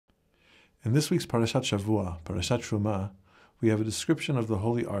In this week's Parashat Shavua, Parashat Teruma, we have a description of the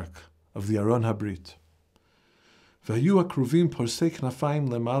Holy Ark, of the Aron HaBrit. V'hayu hakruvim porsei knafayim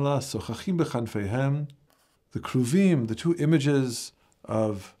lemala sochachim bechanfeihem. The kruvim, the two images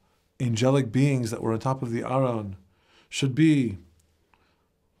of angelic beings that were on top of the Aron, should be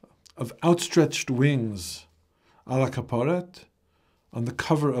of outstretched wings, ala kaporet, on the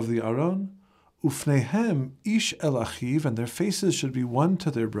cover of the Aron, ufnehem ish el achiv, and their faces should be one to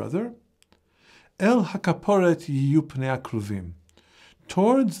their brother, el hakaporet yiyu pnei hakruvim.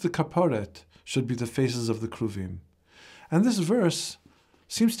 Towards the kaporet should be the faces of the kruvim. And this verse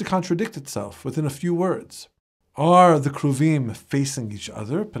seems to contradict itself within a few words. Are the kruvim facing each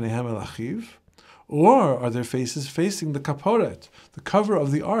other, pneihem el achiv, or are their faces facing the kaporet, the cover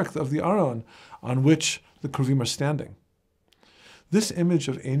of the ark of the Aron, on which the kruvim are standing? This image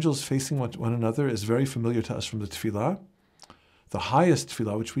of angels facing one another is very familiar to us from the tefillah, the highest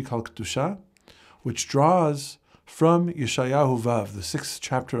tefillah, which we call kedusha, which draws from Yeshayahu Vav, the 6th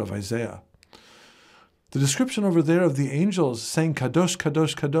chapter of Isaiah. The description over there of the angels saying Kadosh,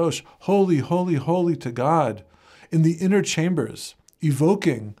 Kadosh, Kadosh, holy, holy, holy to God, in the inner chambers,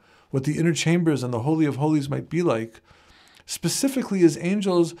 evoking what the inner chambers and the Holy of Holies might be like, specifically as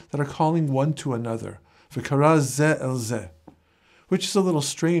angels that are calling one to another, V'kara zeh el zeh, which is a little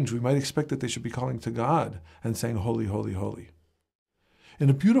strange. We might expect that they should be calling to God and saying holy, holy, holy. In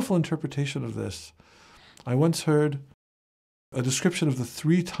a beautiful interpretation of this, I once heard a description of the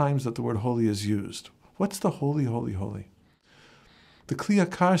 3 times that the word holy is used. What's the holy, holy, holy? The Kli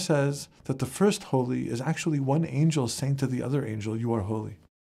Yakar says that the first holy is actually one angel saying to the other angel, you are holy.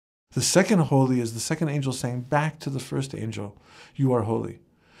 The second holy is the second angel saying back to the first angel, you are holy.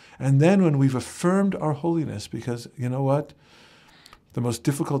 And then when we've affirmed our holiness, because you know what? The most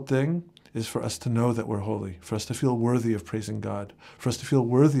difficult thing is for us to know that we're holy, for us to feel worthy of praising God, for us to feel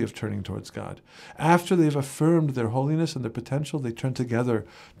worthy of turning towards God. After they've affirmed their holiness and their potential, they turn together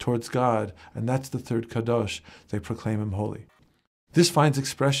towards God, and that's the third Kadosh. They proclaim Him holy. This finds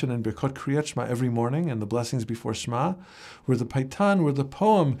expression in Birkot Kriyat Shema every morning and the blessings before Shema, where the Paitan, where the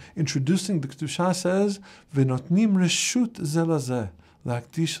poem introducing the Kedusha says, V'notnim reshut zeh lazeh,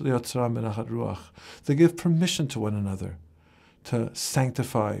 la'akdish liyotzram benachat ruach. They give permission to one another to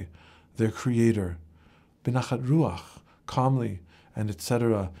sanctify their Creator, benachat ruach, calmly, and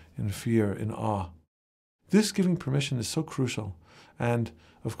etc., in fear, in awe. This giving permission is so crucial. And,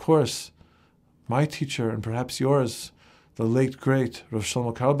 of course, my teacher, and perhaps yours, the late, great Rav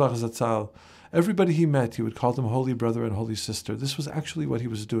Shlomo Carlebach Zatzal, everybody he met, he would call them holy brother and holy sister. This was actually what he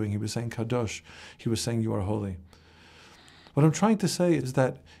was doing. He was saying Kadosh. He was saying you are holy. What I'm trying to say is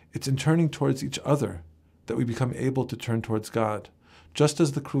that it's in turning towards each other that we become able to turn towards God. Just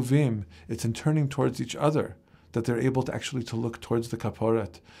as the kruvim, it's in turning towards each other that they're able to actually to look towards the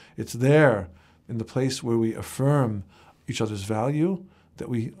kaporet. It's there, in the place where we affirm each other's value, that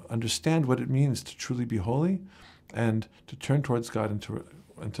we understand what it means to truly be holy and to turn towards God and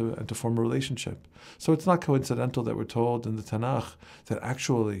to form a relationship. So it's not coincidental that we're told in the Tanakh that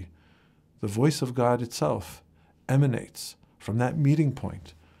actually the voice of God itself emanates from that meeting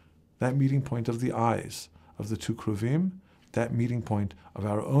point of the eyes of the two kruvim, that meeting point of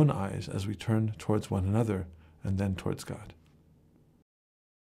our own eyes as we turn towards one another and then towards God.